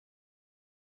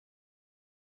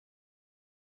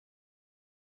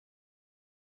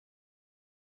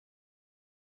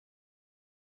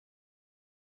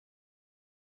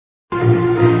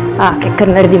Ok, kar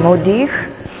naredimo vdih,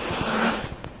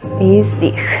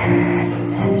 izdih,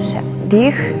 še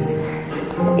vdih,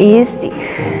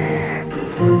 izdih,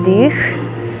 vdih,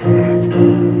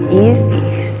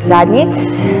 izdih, zadnjič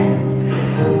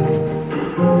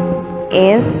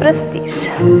in sprostiš.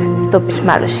 Stopiš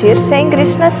malo širše in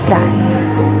greš na stran.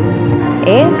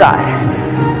 In gor,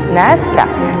 na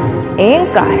stran, in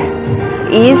gor,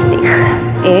 izdih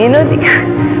in vdih.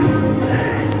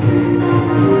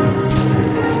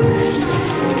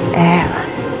 Evo.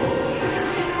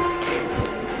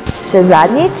 Še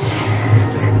zadnjič.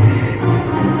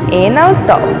 In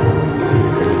navzdol.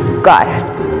 Gor,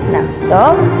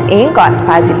 navzdol in gor.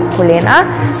 Pazimo kolena,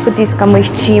 potiskamo jih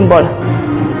čim bolj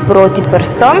proti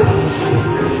prstom.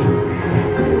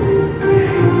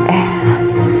 Evo.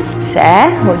 Še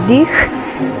vdih,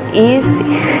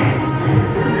 izdih.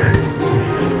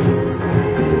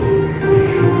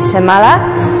 Še malo.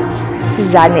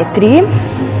 Zadnje 3,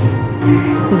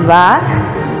 2,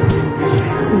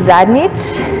 zadnjič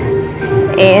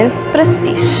in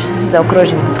sprostiš.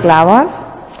 Zaokrožimo z glavo.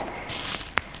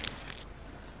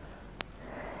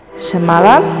 Še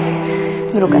malo.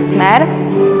 Druga smer.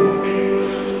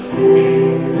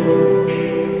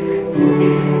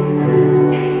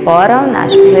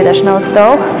 Poravnaš, pogledaš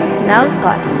navzdol,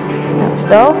 navzgor,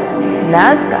 navzdol,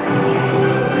 navzgor.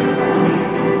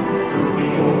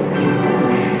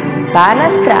 Pa na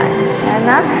stran,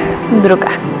 ena,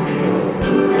 druga.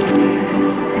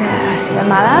 Še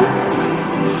malo.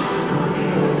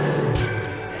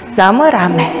 Samo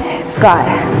rame, gor,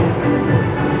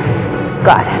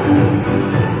 gor.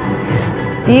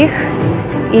 Vdih,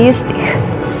 izdih.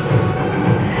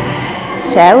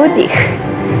 Še vdih,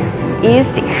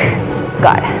 izdih,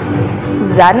 gor.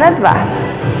 Zadnja 2.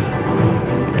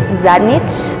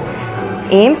 Zadnjič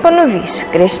in ponoviš,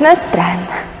 greš na stran,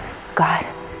 gor.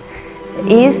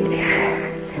 Izdih,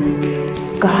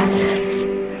 gor.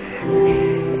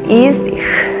 Izdih,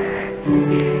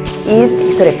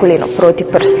 izdih, torej koleno proti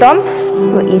prstom,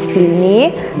 v isti liniji,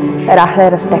 rahle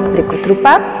raztek preko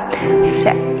trupa.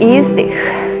 Še izdih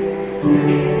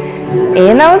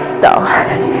in navzdol.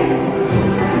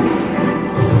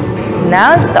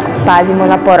 Navzdol, pazimo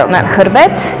na poravnan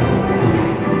hrbet.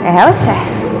 Evo še,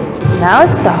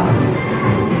 navzdol.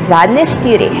 Zadnje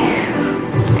 4,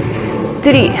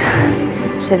 3,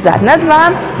 še zadnja 2,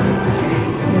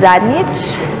 zadnjič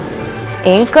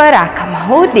in korakamo.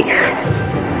 Vdih,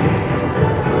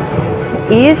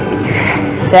 izdih,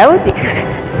 še vdih,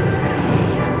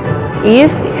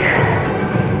 izdih,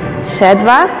 še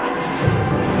 2,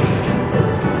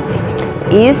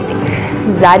 izdih,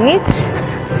 zadnjič.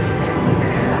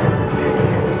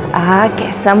 Ok,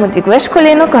 samo dviguješ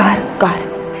koleno gor, gor,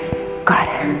 gor,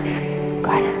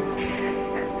 gor.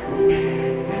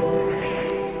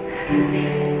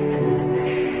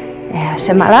 Evo,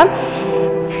 še malo.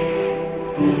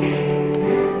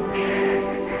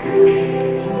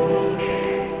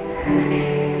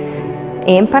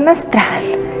 In pa na stran,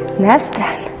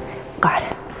 gor,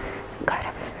 gor.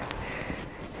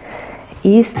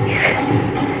 Izdih.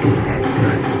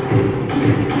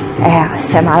 Evo,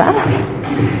 še malo.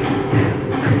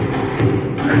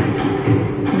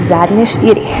 Zadnje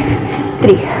 4,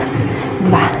 3,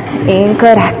 2 in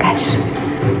korakaš.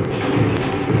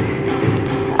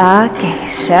 Ok,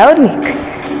 še odmik.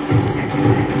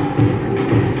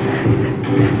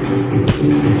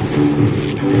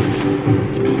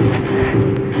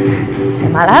 Še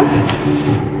malo.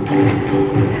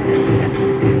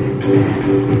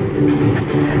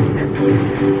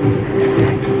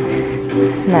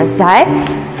 Nazaj.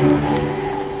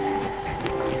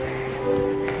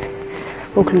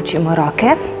 Vključimo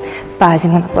roke,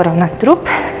 pazimo na poravnan trup.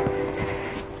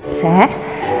 Še.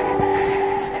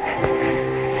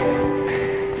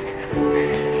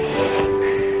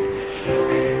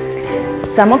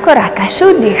 Samo korakaš,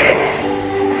 vdih,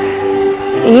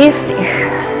 izdih,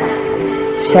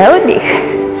 še vdih,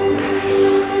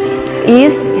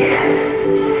 izdih,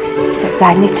 še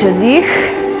zadnjič vdih,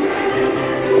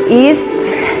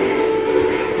 izdih.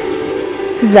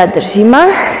 Zadržimo,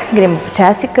 gremo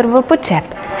počasi kar v počep.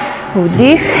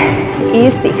 Vdih,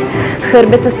 izdih,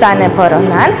 hrbet ostane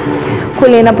poravnan,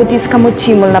 kolena potiskamo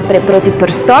čim bolj naprej proti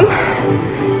prstom,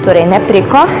 torej ne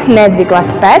preko, ne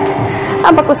dvigovati pet,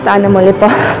 ampak ostanemo lepo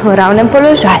v ravnem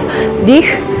položaju. Vdih,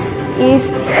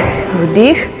 izdih,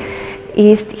 vdih,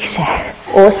 izdih, še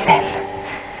 8,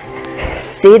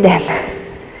 7,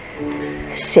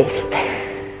 6,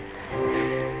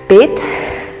 5,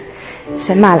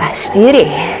 še malo, 4,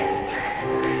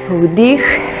 vdih,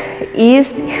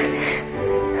 izdih,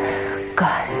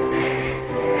 gor.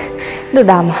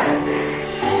 Dodamo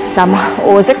samo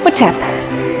ozek počep,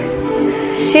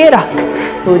 širok.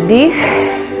 Vdih,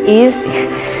 izdih,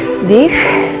 dih,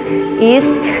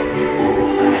 izdih.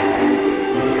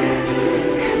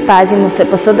 Pazimo vse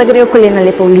posod, da grejo kolena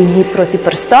lepo v liniji proti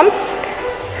prstom.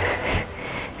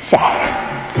 Še.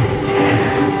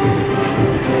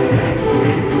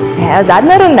 Evo,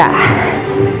 zadnja runda.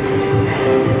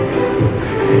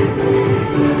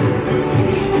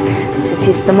 Še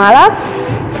čisto malo.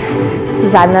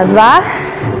 Zadnja dva.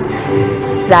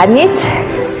 Zadnjič.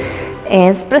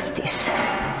 In sprostiš.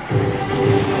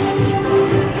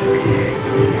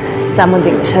 Samo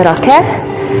dvigneš roke.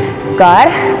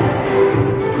 Gor.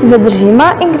 Zadržimo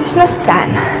in greš na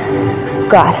stran.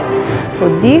 Gor.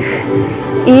 Vdih,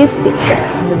 izdih.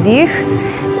 Vdih,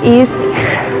 izdih.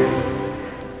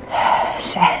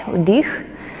 Še. Vdih,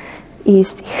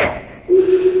 izdih.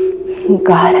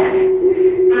 Gor.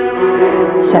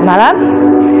 Še malo.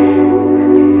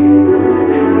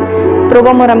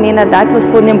 Probamo ramena dati v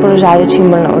spodnjem položaju čim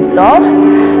bolj navzdol.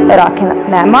 Roke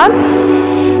napnemo.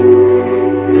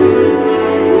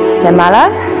 Še malo.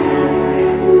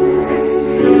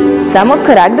 Samo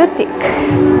korak dotik.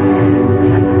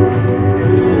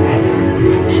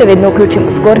 Še vedno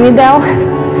vključimo zgornji del.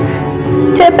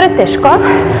 Če je pretežko,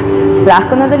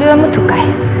 lahko nadaljujemo tukaj.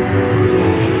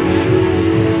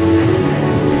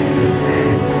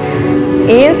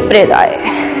 In spredaj.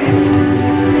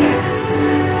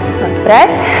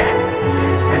 Odpreš.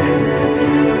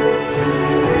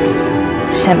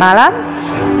 Še malo.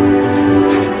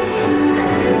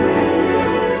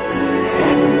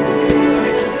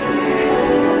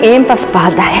 In pa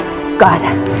spadaj. Gor,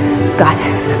 gor.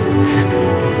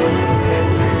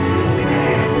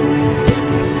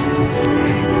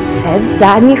 Še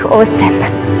zadnjih 8,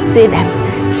 7,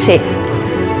 6,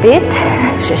 5,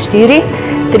 še 4,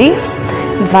 3,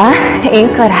 2 in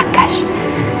korakaš.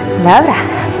 Dobro.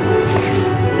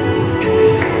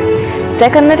 Vse,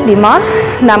 kar naredimo,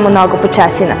 damo nogo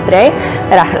počasi naprej,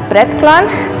 rahel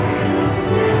predklon.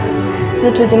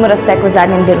 Začutimo raztek v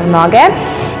zadnjem delu noge.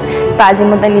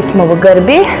 Pazimo, da nismo v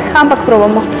grbi, ampak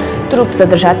probamo trup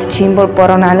zadržati čim bolj v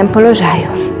poravnanem položaju.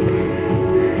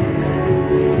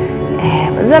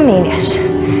 Evo, zamenjaš.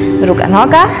 Druga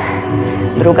noga,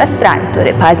 druga stran.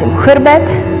 Torej, pazimo hrbet.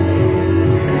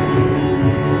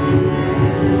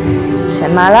 Še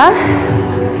malo.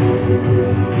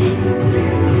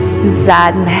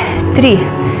 Zadnje. 3,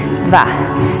 2,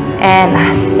 1.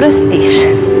 Sprostiš.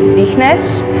 Vdihneš.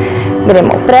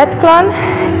 Gremo v predklon.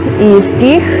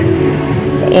 Izdih.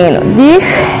 In vdih.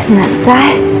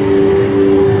 Nazaj.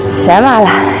 Še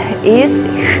malo.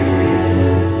 Izdih.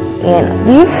 In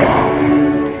vdih.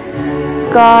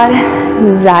 Gor.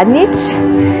 Zadnjič.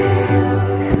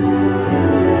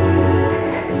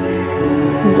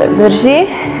 Zadrži.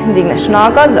 Digneš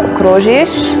nogo,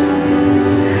 zaokrožiš.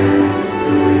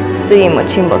 Stojimo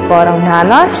čim bolj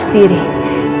poravnano. 4,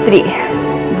 3,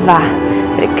 2.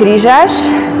 Prekrižaš.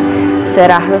 Se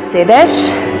rahlo sedeš.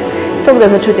 Toliko, da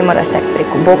začutimo raztek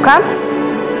preko boka.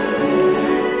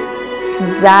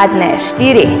 Zadnje.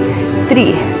 4, 3,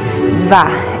 2.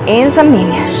 In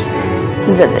zamenjaš.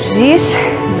 Zadržiš.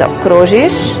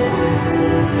 Zaokrožiš.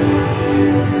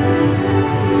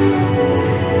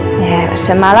 Evo,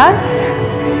 še malo.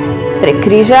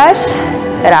 Prekrižaš.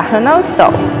 Rahlo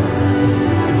navzdol.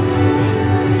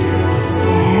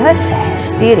 Evo še.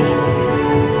 4,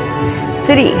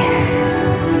 3,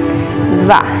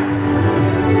 2.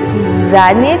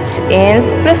 Zadnjič in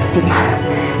sprostimo.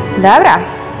 Dobro.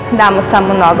 Damo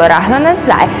samo nogo rahlo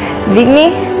nazaj. Dvigni,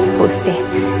 spusti.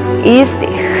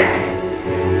 Izdih.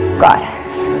 Gor.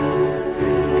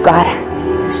 Gor.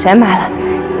 Še malo.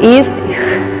 Izdih.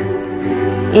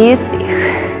 Izdih.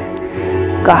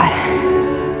 Gor.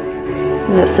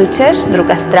 Zasučeš,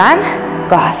 druga stran.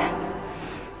 Gor.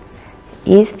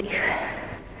 Izdih.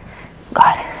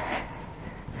 Gor.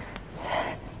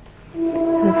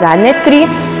 Zadnje 3.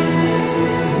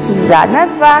 Zadnja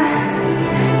 2.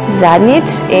 Zadnjič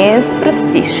in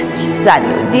sprostiš.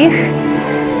 Zadnji vdih.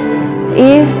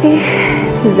 Izdih.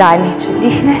 Zadnjič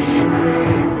vdihneš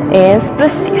in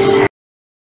sprostiš.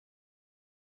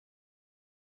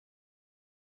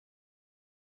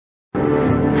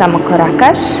 Samo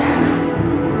korakaš.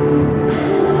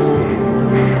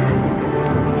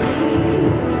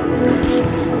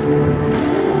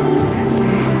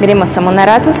 Gremo samo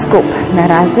narazen skup.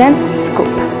 Narazen skup.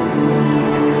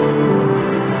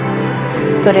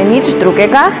 Torej nič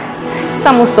drugega.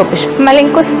 Samo vstopiš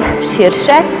malenkost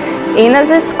širše in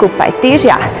nazaj skupaj.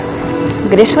 Težja.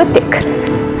 Greš v tek.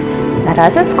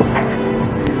 Narazen skup.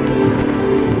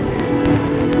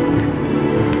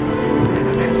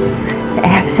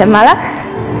 Še malo.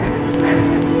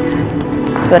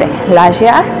 Torej,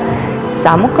 lažja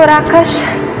Samo korakaš,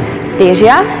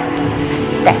 težja,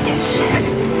 tečeš.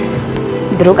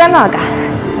 Druga noga,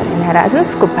 narazen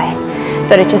skupaj.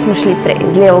 Torej, če smo šli prej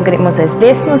z levo, gremo zdaj z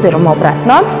desno, oziroma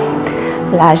obratno.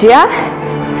 Lažja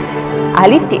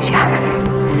ali težja.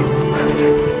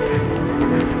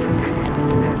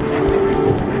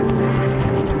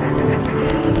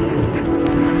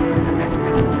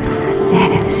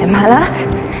 Še malo.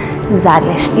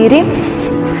 Zadnje 4,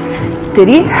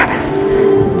 3,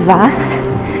 2,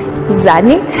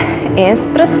 zadnjič in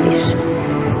sprostiš.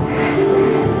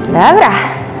 Dobra,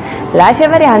 lažja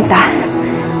varianta.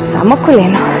 Samo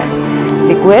koleno.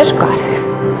 Dviguješ gor.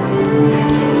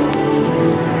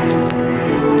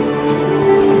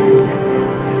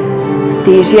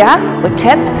 Težja,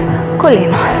 počep,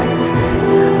 koleno.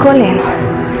 Koleno.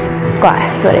 Gor.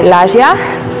 Torej, lažja.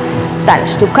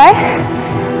 Staneš tukaj.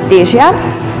 Težja.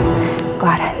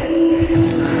 Gor.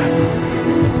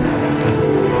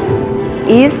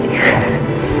 Izdih.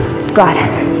 Gor.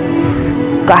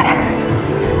 Gor.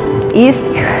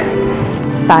 Izdih.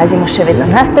 Pazimo še vedno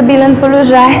na stabilen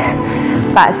položaj.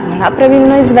 Pazimo na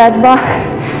pravilno izvedbo.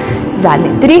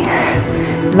 Zadnje 3,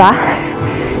 2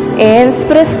 in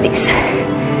sprostiš.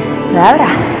 Dobra.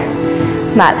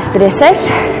 Malo streseš.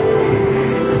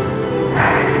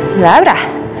 Dobra.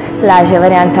 Lažja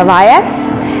varianta vaje.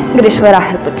 Greš v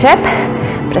rahel počep,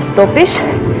 prestopiš,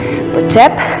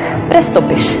 počep,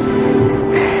 prestopiš.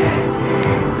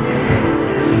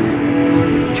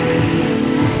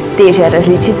 Težja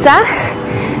različica,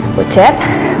 počep,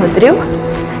 odriv,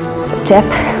 počep,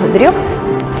 odriv,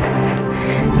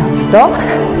 navzdol,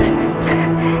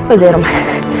 oziroma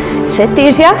še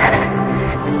težja,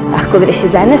 lahko greš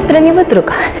iz ene strani v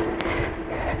drugo.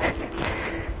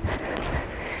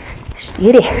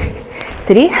 4,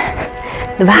 3,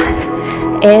 2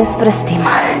 in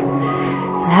sprostimo.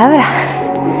 Dobro,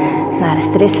 malo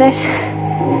streseš.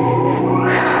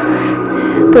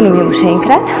 Ponovimo še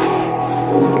enkrat.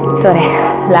 Torej,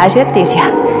 lažja, težja.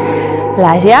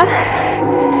 Lažja,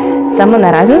 samo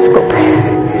narazen skup.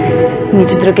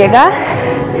 Nič drugega.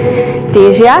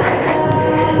 Težja,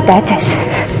 tečeš.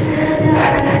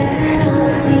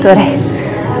 Torej,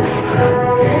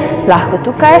 lahko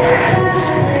tukaj.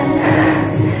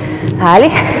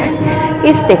 Ali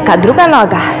izteka druga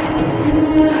noga.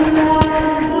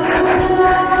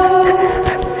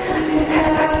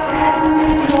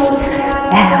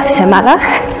 Evo, še malo.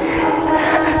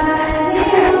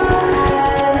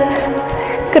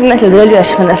 Ker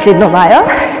nadaljuješ v naslednjo vajo.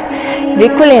 2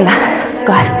 kolena.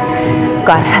 Gor,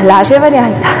 gor. Lažja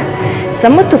varianta.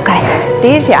 Samo tukaj.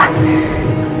 Težja.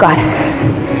 Gor,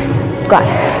 gor,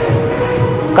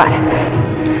 gor,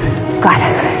 gor.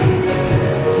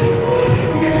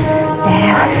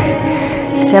 Evo,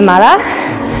 še malo.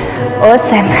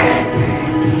 8,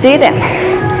 7,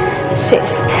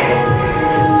 6,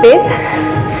 5,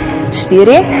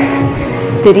 4,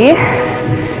 3,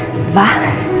 2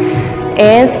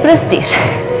 in sprostiš.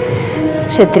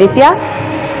 Še tretja,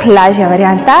 lažja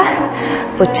varianta.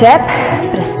 Počep,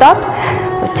 prestop,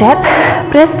 počep,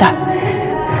 prestop.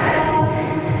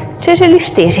 Če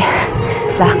želiš težje,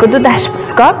 lahko dodaš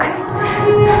poskok.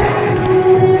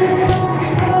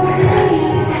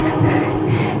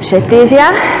 Še težja,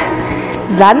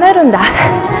 zadnja runda.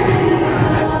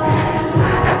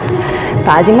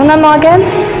 Pazimo na noge,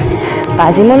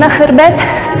 pazimo na hrbet.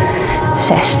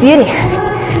 Še 4,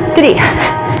 3,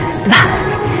 2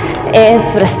 in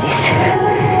sprostiš.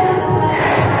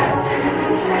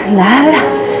 Dobro,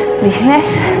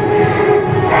 dihneš,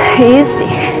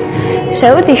 izdih,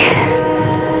 še vdih,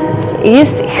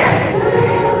 izdih,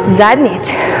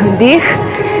 zadnjič, vdih,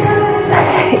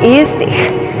 izdih.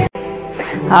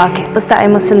 Ok,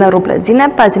 postavimo se na rob blazine,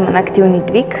 pazimo na aktivni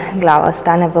dvig, glava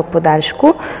ostane v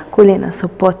podaljšku, kolena so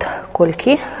pod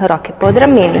kolki, roke pod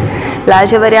rameni.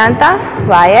 Lažja varianta,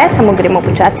 vaje, samo gremo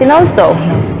počasi navzdol,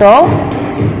 navzdol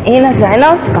in nazaj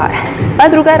navzgor. Pa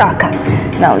druga roka,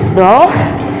 navzdol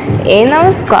in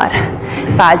navzgor.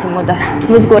 Pazimo, da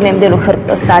v zgornjem delu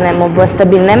hrbta ostanemo v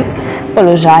stabilnem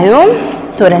položaju,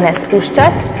 torej ne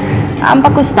spuščati,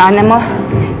 ampak ostanemo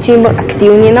čim bolj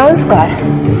aktivni navzgor.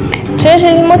 Če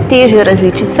želimo težjo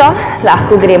različico,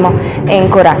 lahko gremo en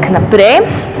korak naprej.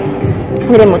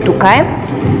 Gremo tukaj.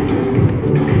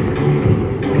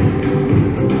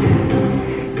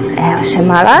 Evo, še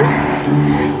malo.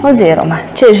 Oziroma,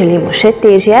 če želimo še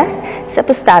težje, se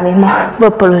postavimo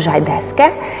v položaj deske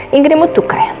in gremo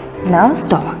tukaj.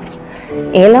 Navzdol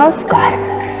in navzgor.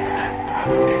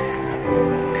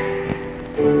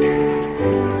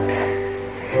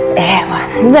 Evo,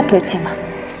 zaključimo.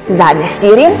 Zadnje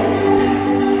 4,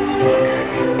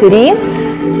 3,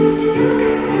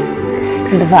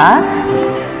 2,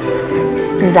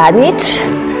 zadnjič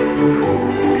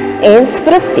in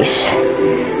sprostiš.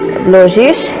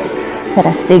 Odložiš,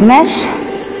 raztegneš,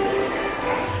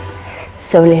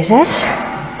 se uležeš,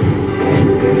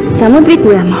 samo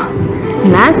dvigujemo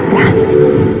na stran,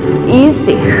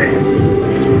 izdih,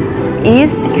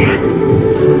 izdih,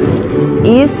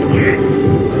 izdih,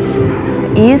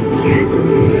 izdih.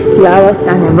 Glava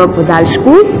ostane v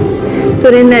podaljšku,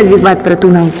 torej ne dvigati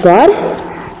vratu navzgor,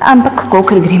 ampak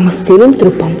kakor gremo s celim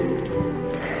trupom.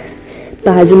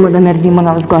 Pazimo, da naredimo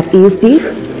navzgor izdih,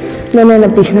 da ne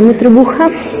napihnemo trebuha,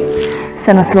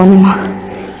 se naslonimo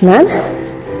nanj,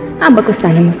 ampak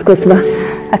ostanemo skozi v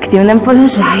aktivnem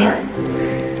položaju.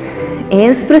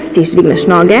 In sprostiš, dvigneš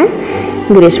noge,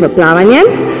 greš v plavanje.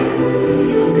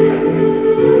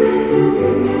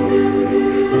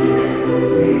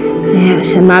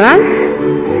 Še malo.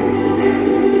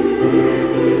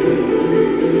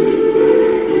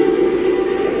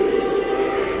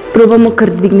 Probamo kar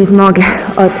dvigniti noge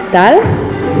od tal.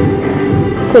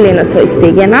 Kolena so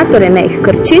iztegnjena, torej ne jih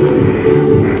krčiti.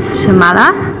 Še malo.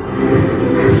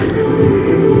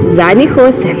 Zadnjih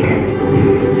 8,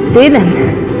 7,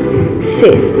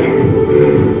 6,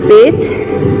 5,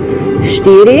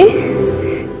 4,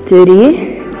 3,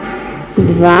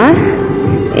 2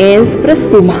 in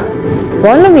sprostimo.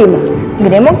 Ponovimo,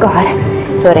 gremo gor.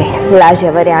 Torej,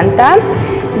 lažja varianta,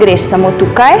 greš samo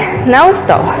tukaj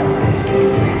navzdol.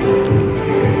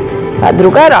 Pa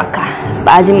druga roka.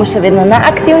 Pazimo še vedno na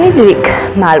aktivni dvig.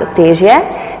 Malo težje,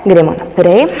 gremo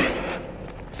naprej.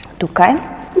 Tukaj.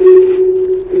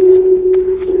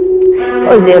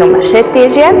 Oziroma še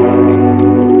težje.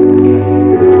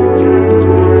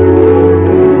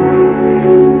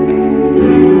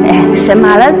 Še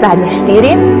malo, zadnje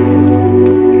 4,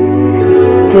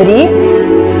 3,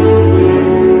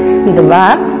 2,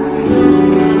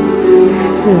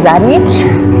 zadnjič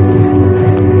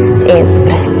in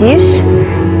sprostiš,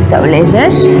 se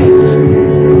uležeš,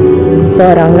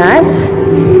 poravnaš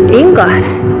in gor,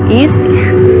 izdih,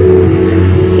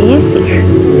 izdih,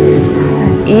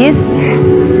 izdih,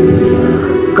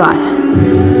 gor,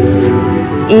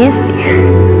 izdih.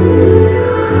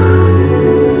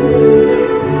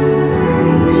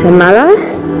 Še malo.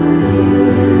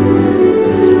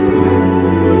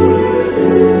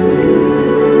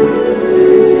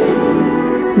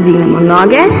 Dvignemo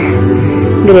noge,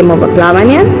 gremo v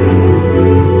plavanje.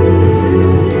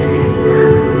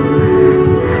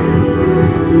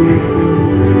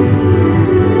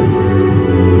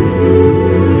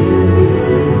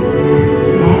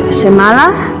 Še malo.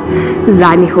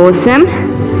 Zadnjih 8,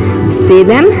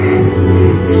 7,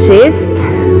 6,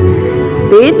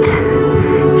 5,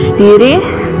 4,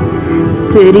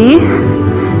 3,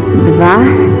 2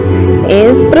 in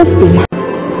sprostimo.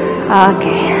 Ok,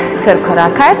 kar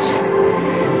korakaš.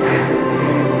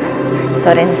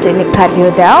 Torej, naslednji kardio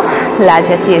del,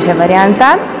 lažja, težja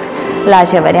varianta.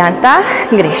 Lažja varianta,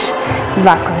 greš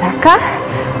 2 koraka,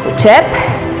 počep,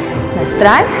 na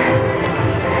stran,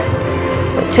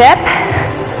 počep.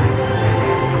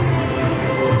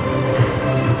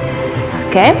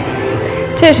 Ok,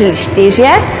 če želiš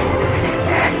težje,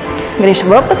 greš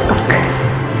v poskok.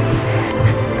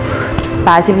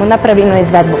 Pazimo na pravilno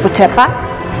izvedbo počepa.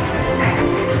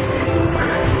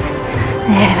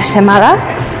 Še malo.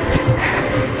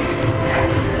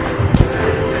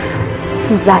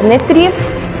 Zadnje 3,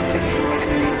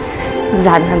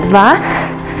 zadnja 2,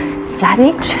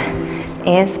 zadnjič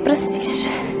in sprostiš.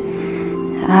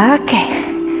 Ok,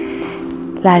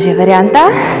 lažja varianta.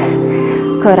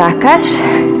 Korakaš,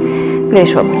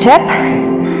 greš v počep,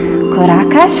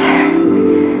 korakaš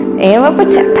in v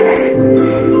počep.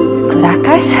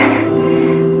 Korakaš,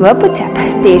 v počep,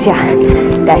 težja,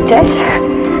 tečeš,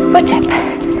 počep,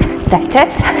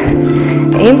 tečeš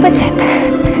in počep,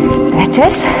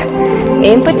 tečeš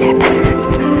in počep.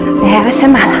 Evo še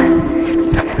malo.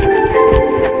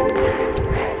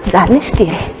 Zadnje 4,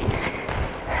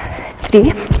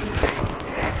 3,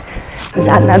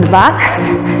 zadnja 2,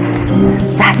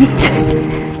 zadnjič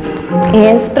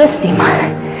in sprostimo.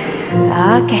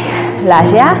 Ok,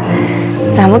 lažja,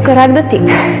 samo korak dotik.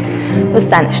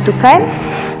 Ostaneš tukaj.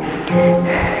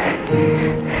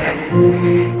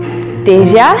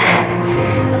 Težja,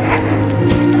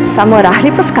 samo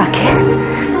rahli poskaki.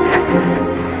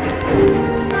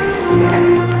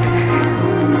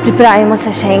 Pripravimo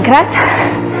se še enkrat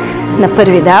na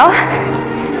prvi del.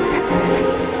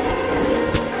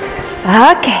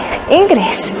 Ok, in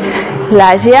greš.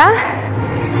 Lažja,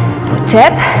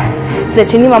 počep. Zdaj,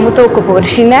 če nimamo toliko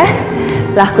površine,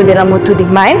 lahko delamo tudi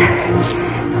manj.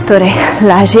 Torej,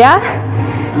 lažja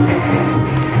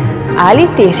ali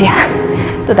težja.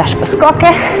 dodaš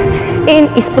poskoke in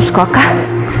iz poskoka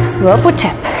v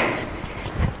počep.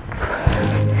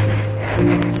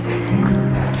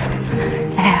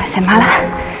 Evo, še malo.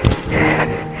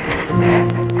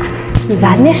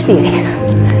 Zadnje 4.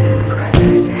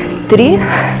 3,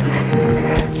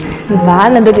 2,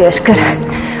 nadaljuješ kar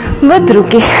v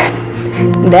drugi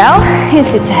del in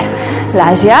sicer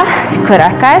lažja,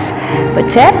 korakaš,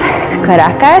 počep,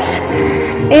 korakaš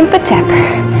in počep,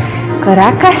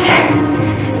 korakaš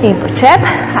in počep,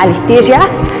 ali težja,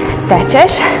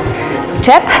 tečeš,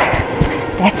 počep,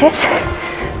 tečeš,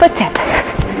 počep.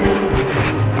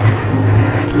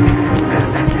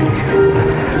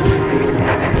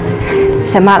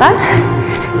 Še malo,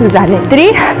 zadnje 3,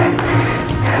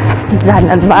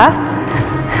 zadnja 2,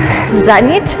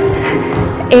 zadnjič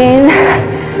in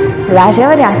lažja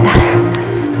varianta.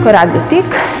 Korak dotik,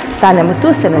 stanemo tu,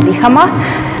 se nadihamo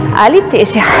ali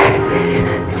težja.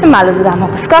 Še malo dodamo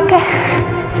poskoke.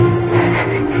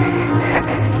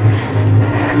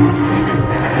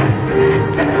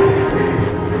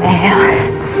 Evo,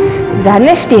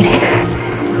 zadnje 4,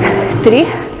 3,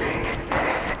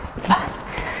 2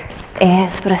 in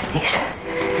sprostiš.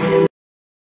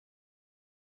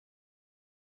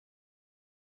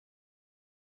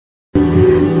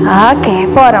 Ok,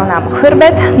 poravnamo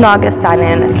hrbet, noge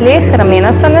ostanejo na tleh,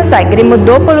 ramena so nazaj, gremo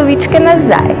do polovičke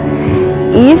nazaj.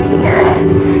 Izdih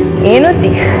in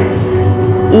vdih,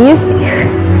 izdih,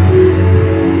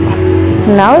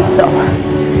 navzdol,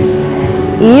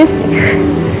 izdih,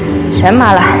 še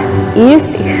malo,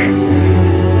 izdih,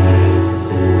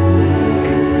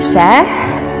 še,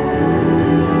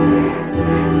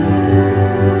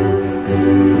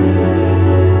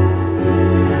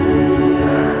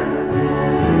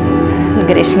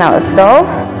 greš navzdol,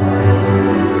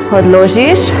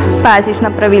 odložiš, paziš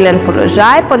na pravilen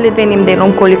položaj, pod ledvenim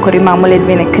delom, kolikor imamo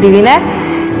ledvene krivine,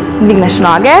 dvigneš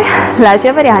noge,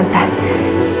 lažja varianta,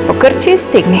 pokrči,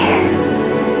 stegni.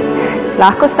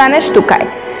 Lahko staneš tukaj.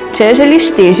 Če želiš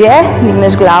težje,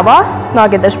 dvigneš glavo,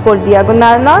 noge daš bolj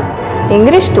diagonalno in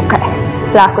greš tukaj.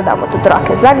 Lahko damo tudi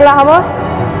roke za glavo,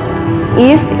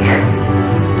 izdih,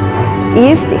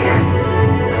 izdih,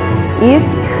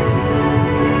 izdih.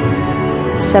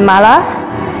 Še malo,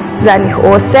 zadnjih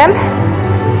 8,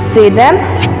 7,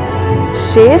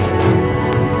 6,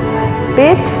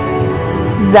 5,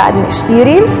 zadnje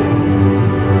 4,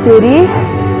 3,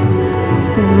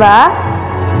 2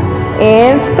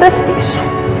 in sprostiš.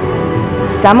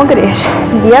 Samo greš,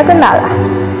 diagonala,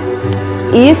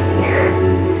 izdih,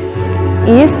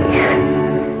 izdih,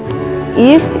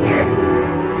 izdih,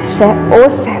 še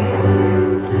 8,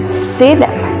 7,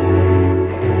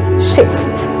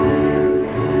 6,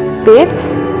 5,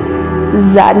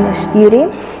 zadnje 4,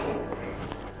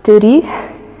 3,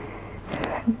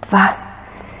 2,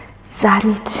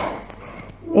 zadnjič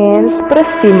in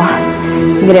sprostimo.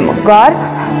 Gremo gor,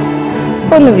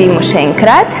 ponovimo še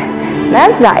enkrat,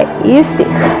 nazaj,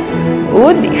 izdih,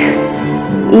 vdih,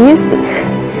 izdih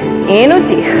in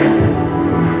vdih.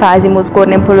 Pazimo v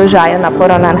zgornjem položaju na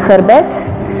poravnan hrbet,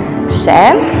 še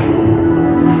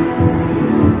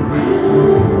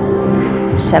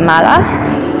malo,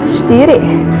 4,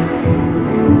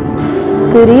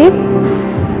 3,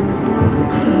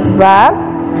 2,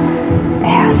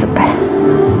 evo, super,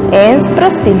 in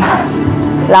sprostimo.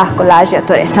 Lahko lažja,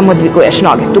 torej samo dviguješ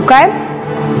noge tukaj,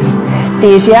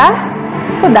 težja,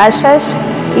 podaljšaš,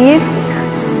 izdih,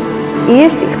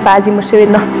 izdih, pazimo še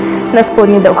vedno na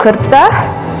spodnji del hrbta,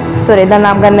 torej da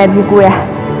nam ga ne dviguje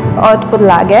od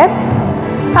podlage,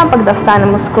 ampak da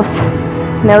ostanemo skozi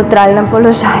nevtralnem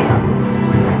položaju.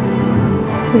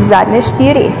 Zadnje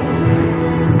 4,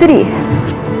 3,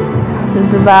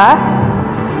 2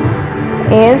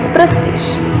 in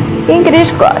sprostiš. In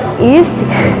greš gor,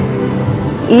 izdih,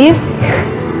 izdih,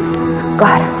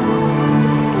 gor,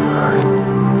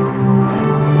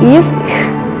 izdih,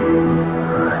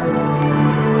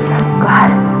 gor,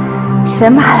 še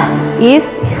malo,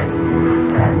 izdih,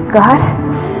 gor,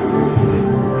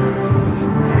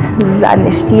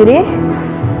 zadnje 4,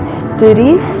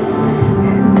 3,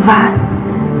 2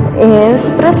 in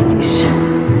sprostiš.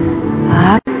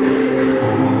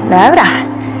 Dobro,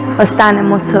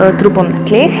 ostanemo s trupom na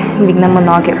tleh, dvignemo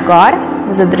noge gor,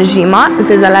 zadržimo,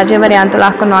 zdaj za lažjo varianto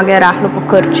lahko noge rahlo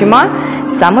pokrčimo,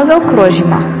 samo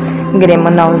zaokrožimo. Gremo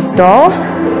navzdol,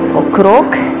 okrog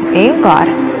in gor,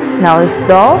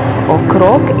 navzdol,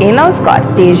 okrog in navzgor.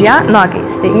 Težja, noge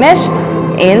iztegneš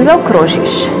in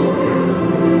zaokrožiš.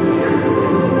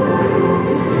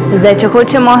 Zdaj, če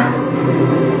hočemo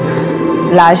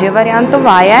lažjo varianto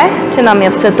vaje, če nam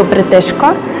je vse to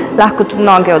pretežko, lahko tudi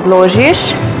noge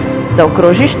odložiš,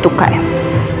 zaokrožiš tukaj.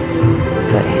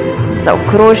 Torej,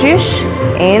 zaokrožiš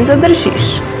in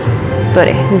zadržiš.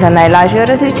 Torej, za najlažjo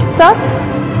različico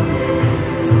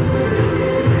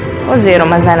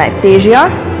oziroma za najtežjo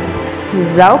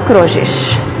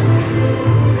zaokrožiš.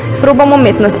 Probamo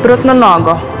imeti nasprotno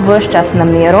nogo ves čas na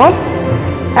miru,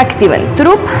 aktiven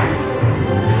trup,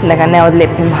 da ga ne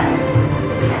odlepimo.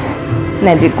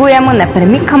 Ne dvigujemo, ne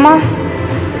premikamo.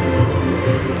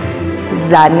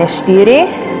 Zadnje 4,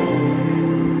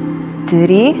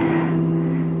 3,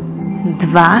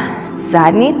 2,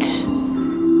 zadnjič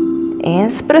in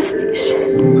sprostiš.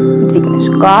 Dvigneš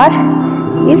gor,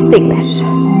 iztegneš.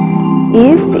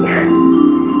 Izdih,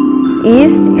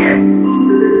 izdih.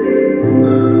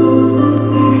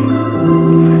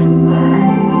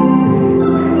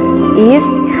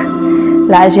 Izdih.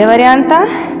 Lažja varianta,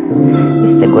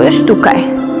 izteguješ tukaj.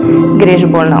 Greš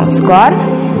bolj navzgor.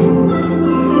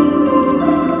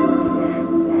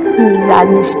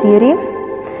 Zadnje 4,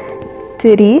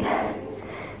 3,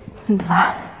 2.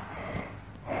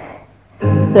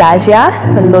 Lažja,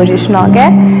 ložiš noge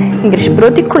in greš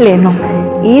proti kolenom.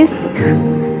 Izdih,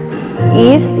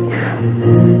 izdih,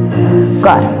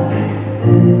 gor.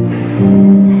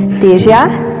 Težja,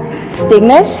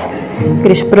 stegneš,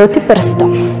 greš proti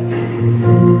prstom.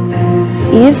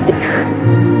 Izdih.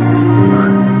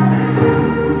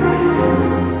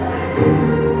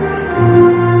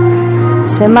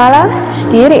 Še malo,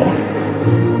 4,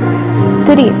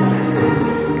 3,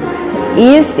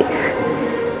 izdih.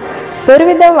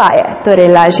 Prvi del vaje, torej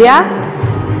lažja,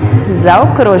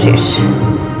 zaokrožiš.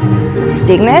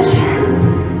 Stegneš,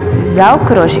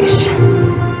 zaokrožiš.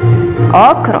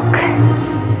 Okrog.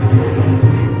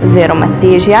 Oziroma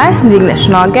težja, dvigneš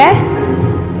noge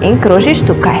in krožiš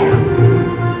tukaj.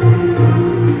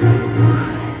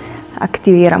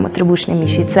 Aktiviramo trebušne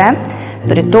mišice,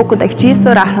 torej toliko, da jih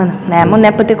čisto rahlo napnemo,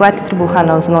 ne potegovati trebuha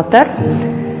navznoter.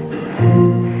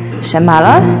 Še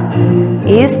malo,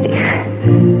 izdih,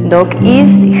 dolg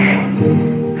izdih.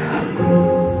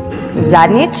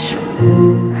 Zadnjič.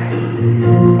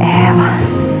 Evo.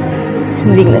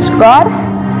 Dvigneš gor,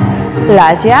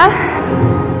 lažja,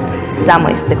 samo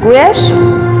izteguješ,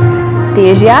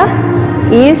 težja,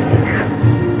 izdih,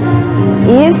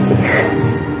 izdih,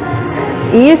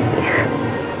 izdih,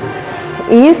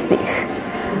 izdih.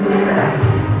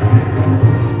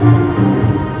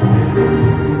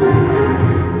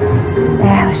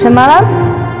 Evo, še malo.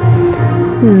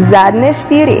 Zadnje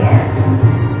 4,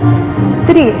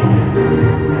 3,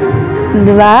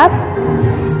 2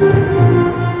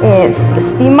 in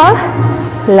sprostimo,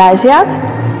 lažja.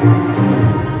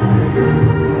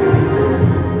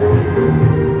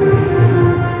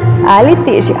 Ali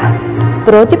težja,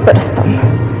 proti prstom.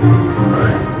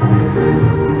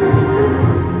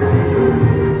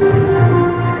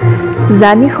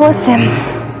 Zadnjih 8,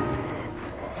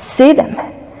 7,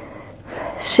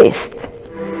 6,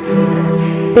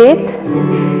 5,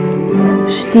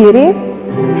 4,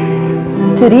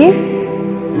 3,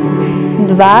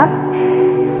 2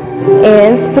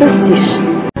 in sprostiš.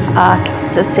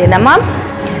 Se usedemo.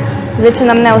 Zdaj, če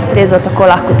nam ne ustreza, tako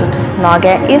lahko tudi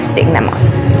noge iztegnemo.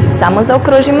 Samo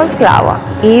zaokrožimo z glavo.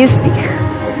 Izdih.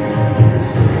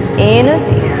 In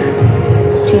vdih.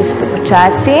 Čisto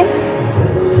počasi.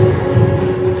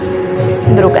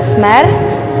 Druga smer.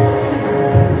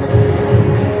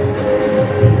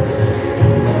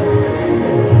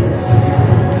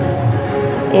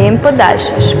 In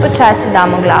podaljšaš. Počasi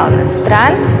damo glavo na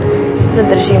stran.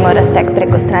 Zadržimo razteg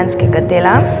preko stranskega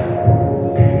dela.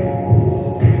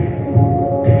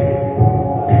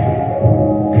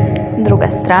 Druga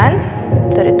stran,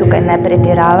 torej tukaj ne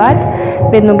pretiravati.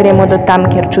 Vedno gremo do tam,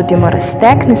 kjer čutimo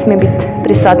razteg, ne sme biti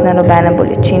prisotne nobene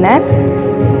bolečine.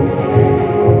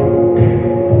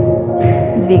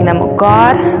 Dvignemo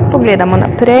gor, pogledamo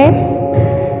naprej.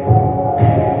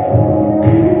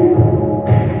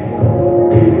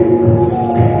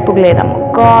 Pogledamo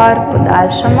gor,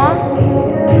 podaljšamo.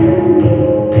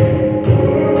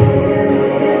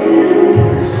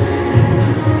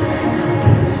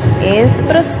 In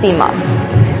sprostimo.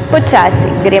 Počasi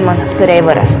gremo naprej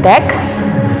v razteg.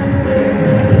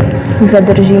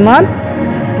 Zadržimo.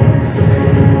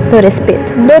 Torej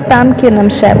spet do tam, kjer nam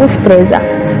še ustreza.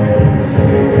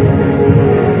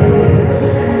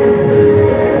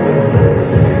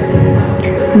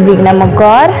 Dvignemo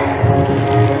gor.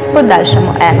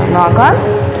 Podaljšamo eno nogo.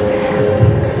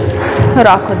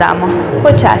 Roko damo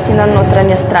počasi na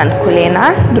notranjo stran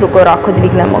kolena. Drugo roko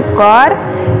dvignemo gor.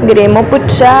 Gremo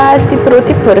počasi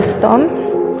proti prstom.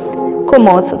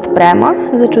 Komolec odpremo.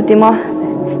 Začutimo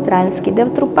stranski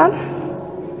del trupa.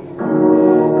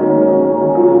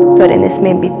 Torej ne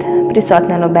sme biti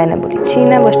prisotne nobene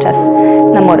bolečine, ves čas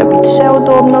nam mora biti še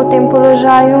udobno v tem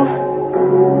položaju.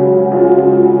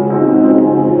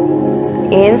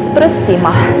 In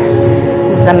sprostimo.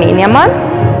 Zamenjamo.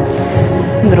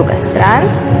 Druga stran.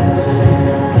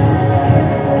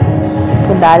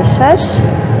 Podaljšaš.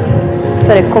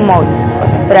 Torej komolce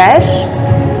odpreš.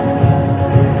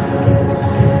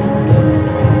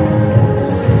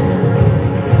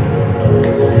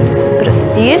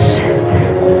 Sprostiš.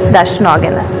 Daš noge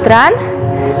na stran.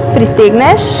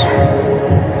 Pritegneš.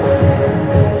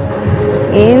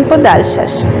 In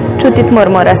podaljšaš. Čutiti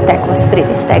moramo raztek v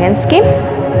sprednji stegenski.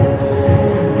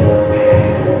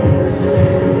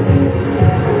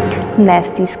 Ne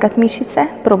stiskati mišice,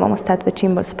 probamo stati v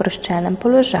čim bolj sproščenem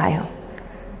položaju.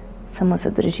 Samo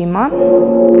zadržimo.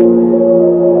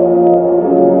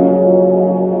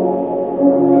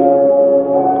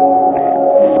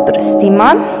 Sprostimo.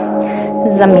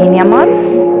 Zamenjamo.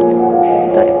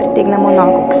 Torej pritegnemo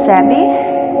nogo k sebi.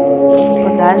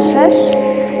 Podaljšaš.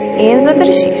 In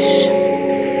zadržiš.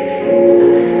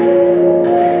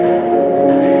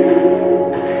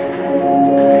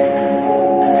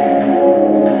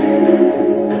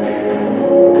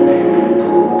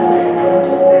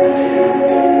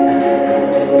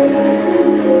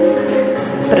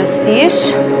 Sprostiš,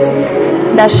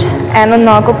 daš eno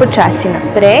nogo počasi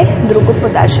naprej, drugo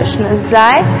podaljšaš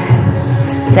nazaj,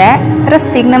 se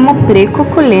raztegnemo preko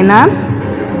kolena,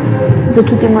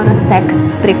 začutimo razteg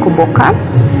preko boka.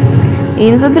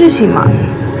 In zadržimo.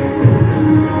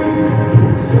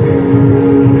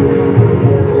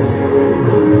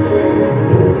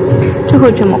 Če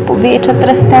hočemo povečati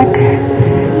razteg,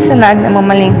 se nagnemo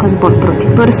malenkost bolj proti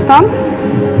prstom.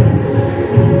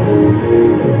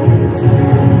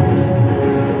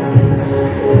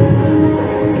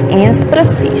 In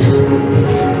sprostiš.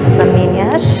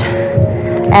 Zamenjaš.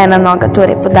 Ena noga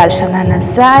torej podaljšana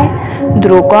nazaj,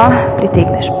 drugo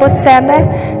pritegneš pod sebe,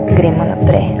 gremo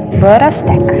naprej v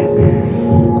razteg.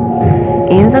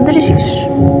 In zadržiš.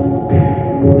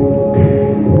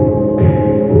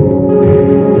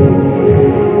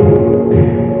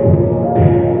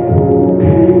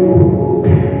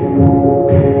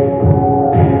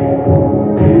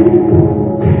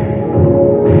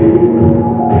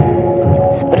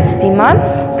 Sprostimo,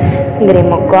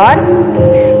 gremo gor,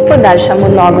 podaljšamo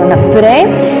nogo naprej,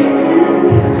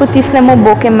 potisnemo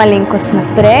boke malenkost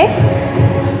naprej,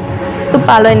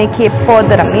 stopalo je nekje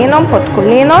pod ramenom, pod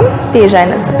kolenom, teža je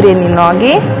na sprednji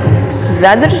nogi,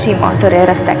 zadržimo, torej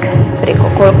razteg preko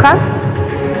kolka.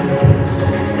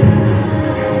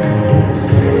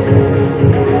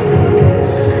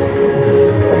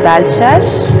 Podaljšaš,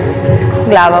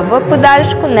 glava v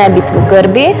podaljšku, ne biti v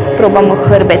grbi, probamo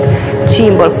hrbet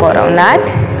čim bolj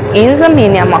poravnati in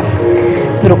zamenjamo.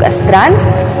 Druga stran,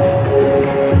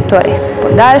 torej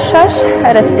podaljšaš,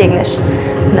 raztegneš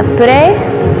naprej.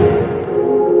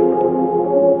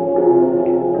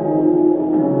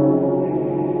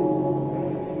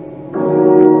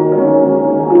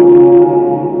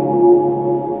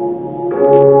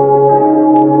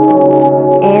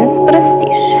 In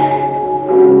sprostiš.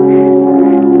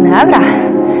 Dobro,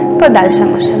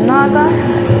 podaljšamo še nogo na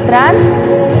stran,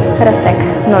 razteg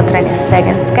notranje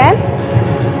stegenske.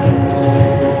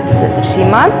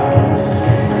 Zadržimo.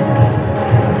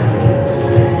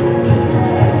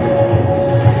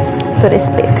 Torej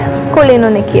spet koleno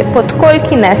nekje pod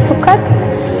kolki, ne sukati.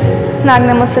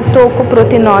 Nagnemo se toliko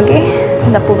proti nogi,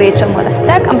 da povečamo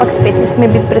razteg, ampak spet ne sme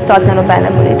biti prisotne nobene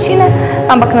bolečine,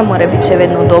 ampak nam mora biti še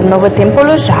vedno udobno v tem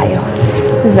položaju.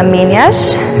 Zamenjaš,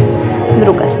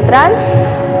 druga stran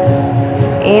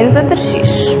in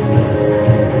zadržiš.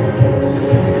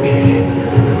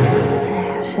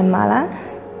 Še mala.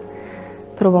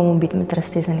 Probamo biti med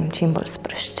raztezanjem čim bolj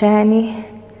sproščeni.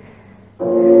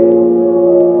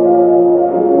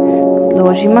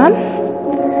 Odložimo.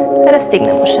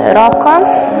 Raztegnemo še roko.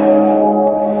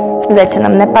 Zdaj, če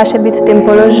nam ne paše biti v tem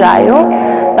položaju,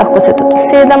 lahko se tudi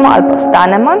usedemo ali pa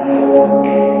vstanemo.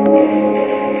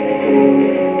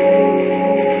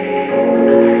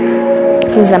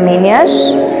 Zamenjaš.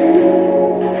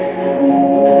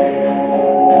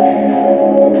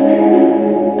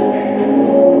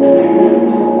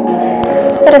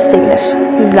 Raztegneš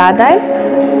zadaj.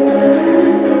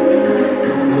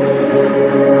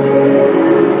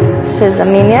 Še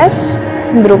zamenjaš,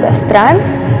 druga stran.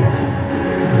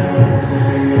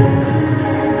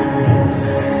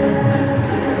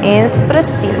 In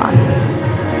sprostimo.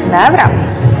 Dobro,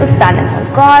 ostanemo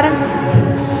gor.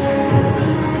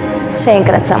 Še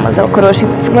enkrat samo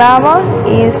zaokrožimo z glavo.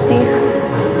 Izdih,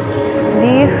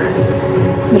 dih,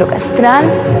 druga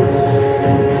stran.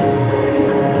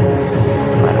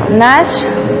 poravnaš,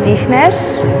 vdihneš,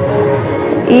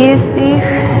 izdih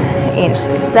in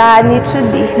še zadnjič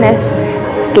vdihneš,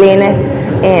 skleneš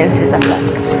in si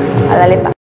zaploskaš. Hvala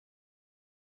lepa.